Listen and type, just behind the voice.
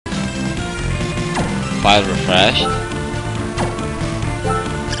file refreshed.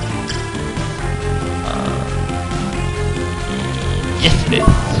 Yes, it is.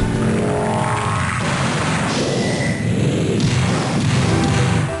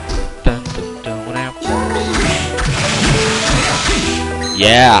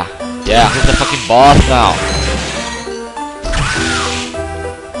 Yeah, who's the fucking boss now?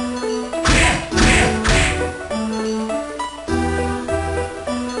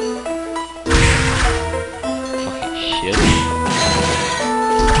 Fucking shit.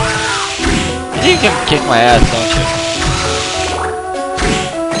 You can kick my ass, don't you?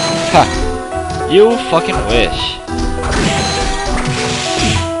 Ha! You fucking wish.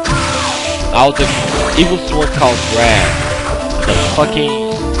 Now the evil sword called Grand. The fucking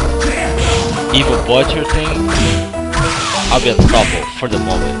evil butcher thing, I'll be unstoppable for the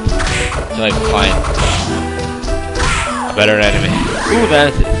moment until I find a better enemy. Ooh,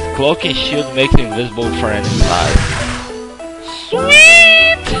 Nemesis. Cloak and shield makes me invisible for enemy's eyes.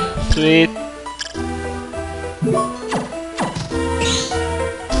 Sweet! Sweet.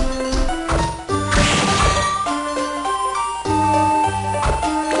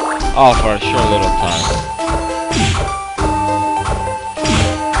 Oh, for a short little time.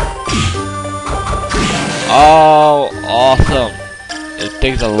 Oh, awesome. It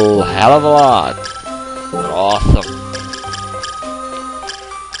takes a little hell of a lot. But awesome.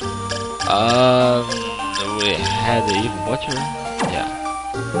 We had the evil butcher? Yeah.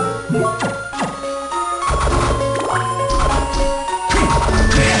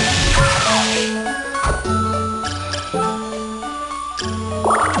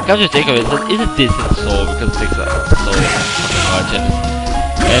 Come to think of it, it's a decent soul because it takes so fucking much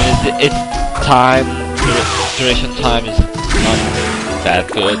and its time duration time is not that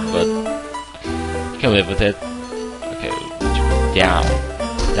good, but you can live with it. Okay, down,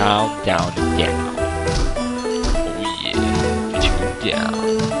 down, down, and down. Oh yeah, down,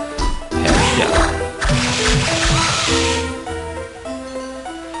 head down.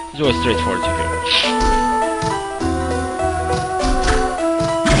 It's always straightforward to hear.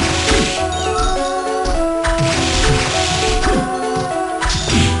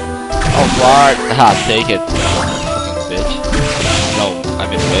 Alright, take it, fucking bitch. No, I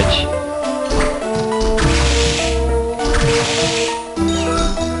mean bitch.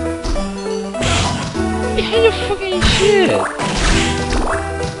 Yeah, you fucking shit.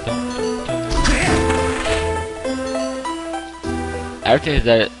 Everything is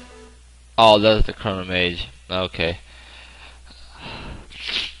that. Oh, that's the Chrono Mage. Okay.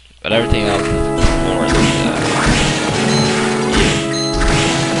 But everything else is more than that.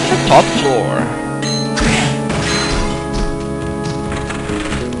 Top floor.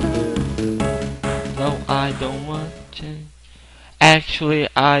 No, I don't want to change. Actually,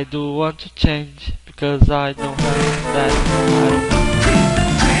 I do want to change because I don't have that.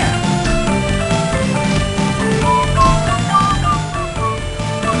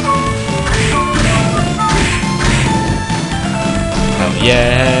 Oh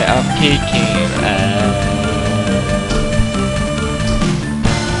yeah, I'm kicking ass.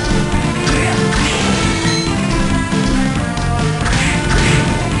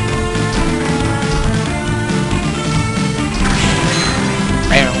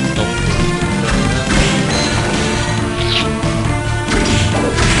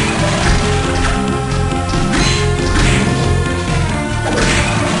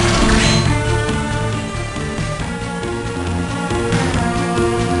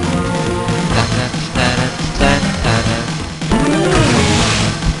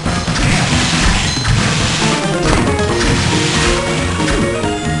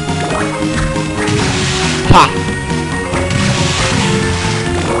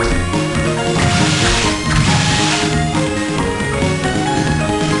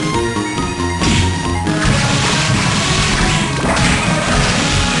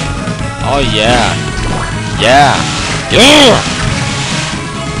 Oh yeah, yeah, yeah!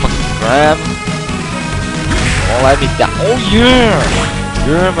 Fucking grab. Oh, let me down. Oh yeah,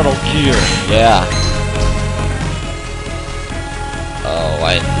 yeah, Metal Gear. Yeah. Oh,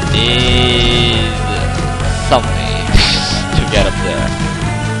 I need something to get up there.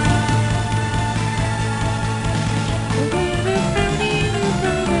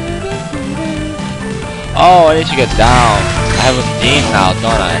 Oh, I need to get down. I have a theme now,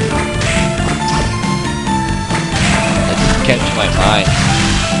 don't I? Came to my mind.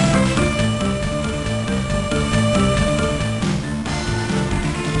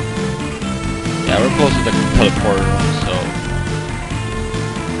 Yeah, we're close to the teleporter room, so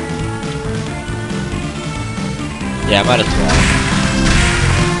yeah, might as well.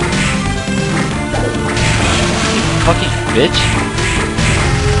 fucking bitch.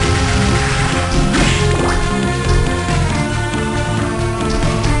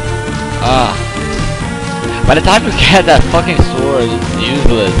 Ah. By the time you get that fucking sword, it's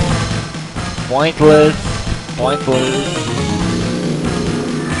useless. Pointless. Pointless.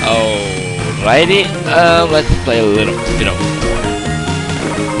 Alrighty. Let's play a little bit of more.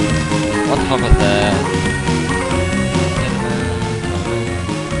 What the fuck was that?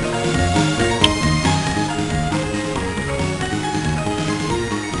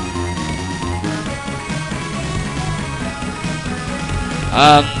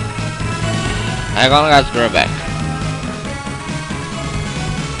 I'm gonna guys go back.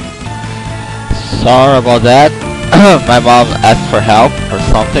 Sorry about that. My mom asked for help or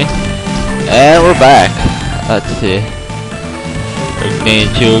something. And we're back. Let's see. We need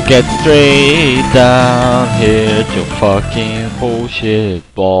to get straight down here to fucking bullshit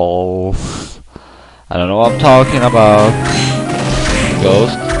balls. I don't know what I'm talking about.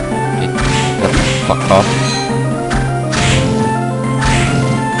 Ghost. Get the fuck off.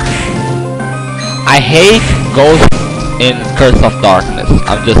 I hate ghosts in Curse of Darkness.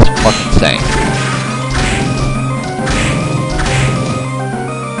 I'm just fucking saying.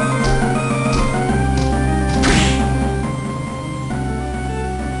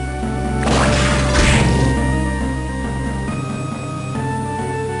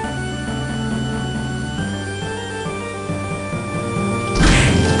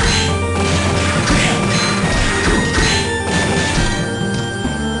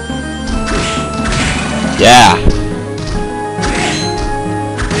 Yeah.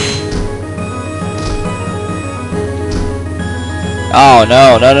 Oh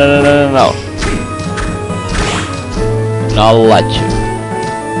no, no, no, no, no, no, no. Not let you.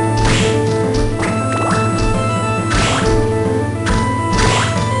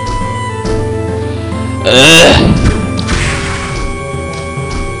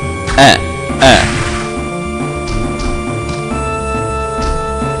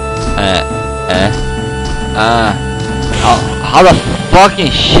 How the fucking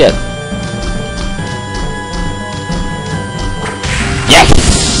shit? Yes!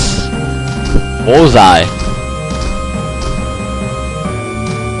 Bullseye.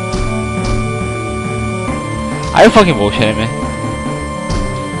 Are you fucking bullshitting me?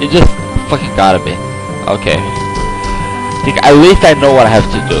 You just fucking gotta be. Okay. Think at least I know what I have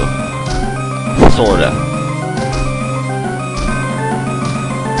to do. Sorta.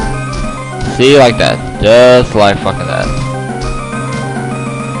 See, like that. Just like fucking that.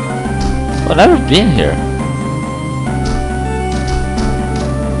 I've never been here.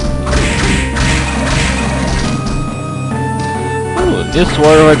 Ooh, this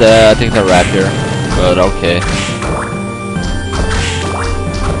sword over there, I think it's a rapier. But okay.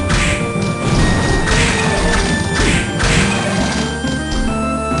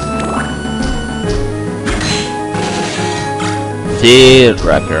 See,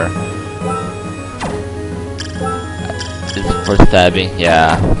 rapier. It's for stabbing,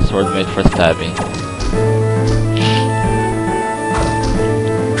 yeah. Sword made for stabbing.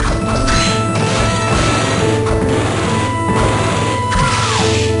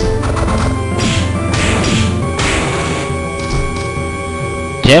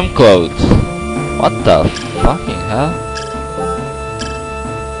 Gym clothes. What the fucking hell?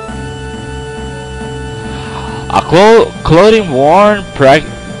 A clothing worn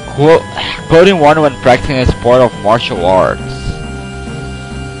when practicing a sport of martial arts.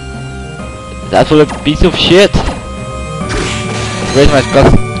 That's a piece of shit. Raise my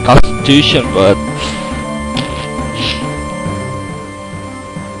constitution, but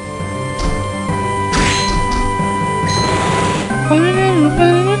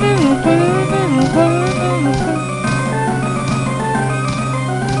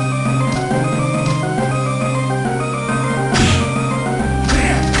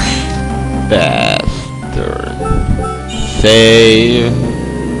bastard. Save.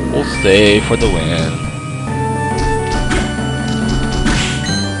 We'll save for the win.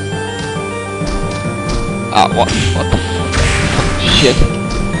 Ah, what the fuck? Shit.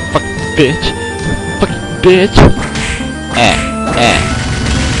 Fuck bitch. Fuck bitch.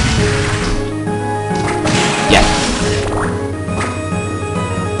 Yes.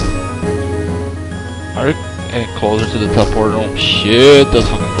 Are we any closer to the teleport room? Shit, that's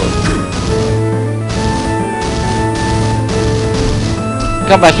fucking close.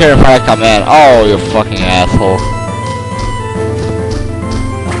 Come back here if I come in. Oh, you fucking asshole.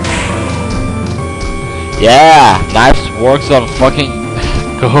 Yeah, knives works on fucking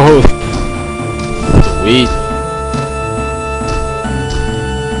ghosts. Sweet.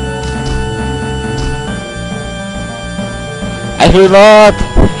 reload!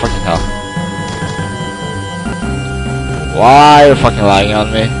 Fucking hell. Why are you fucking lying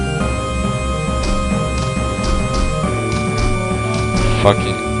on me?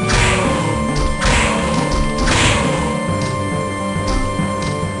 Fucking...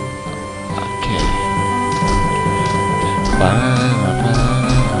 Okay.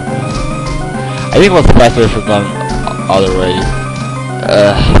 I think it was faster if we'd gone other way.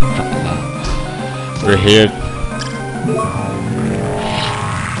 We're here.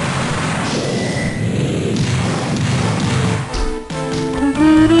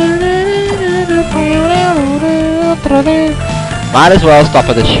 Might as well stop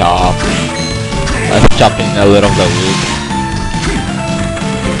at the shop. Let's jump in a little of the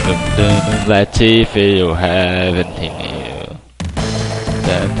wood. Let's see if you have anything new.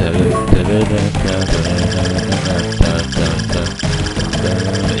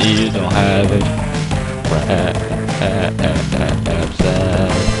 You don't have it.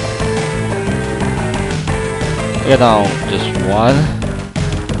 Get down just one.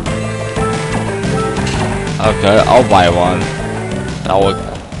 Okay, I'll buy one. I'll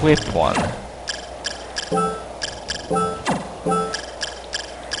equip one.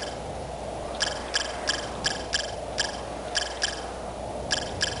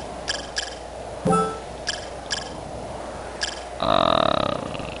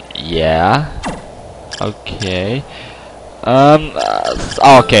 Yeah. Okay.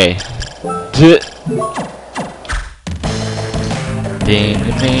 Okay.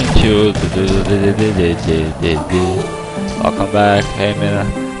 Welcome back. Hey man,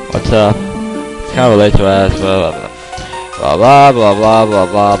 what's up? It's kind of late to ask, blah blah blah blah blah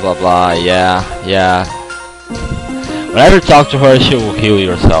blah blah blah. Yeah, yeah. Whenever you talk to her, she will heal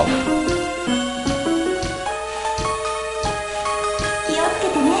yourself.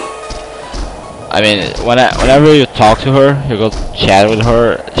 I mean, whenever you talk to her, you go chat with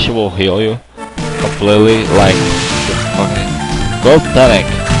her, she will heal you completely, like the fucking gold tonic.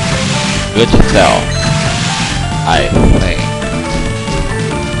 Good to sell, I think.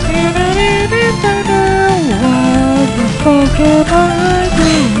 What the fuck am I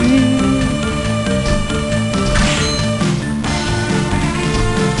doing?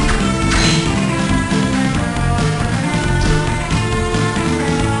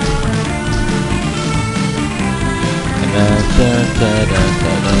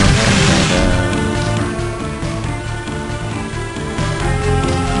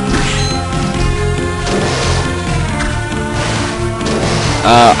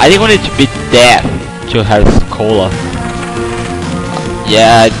 I think we need to beat death to have cola.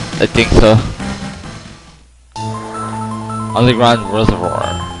 Yeah, I think so. Underground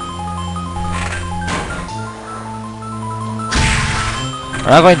reservoir.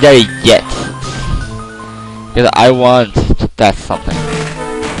 We're not going there yet. Because I want to test something.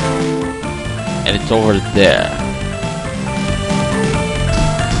 And it's over there.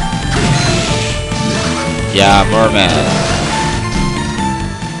 Yeah, merman.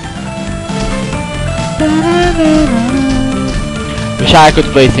 Wish I could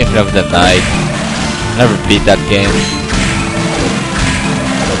play Symphony of the Night. Never beat that game.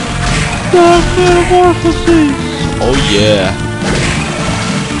 Oh yeah.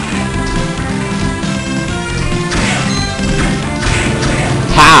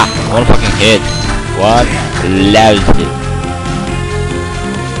 Ha! One fucking hit. One lousy hit.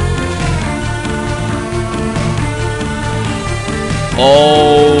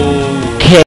 Oh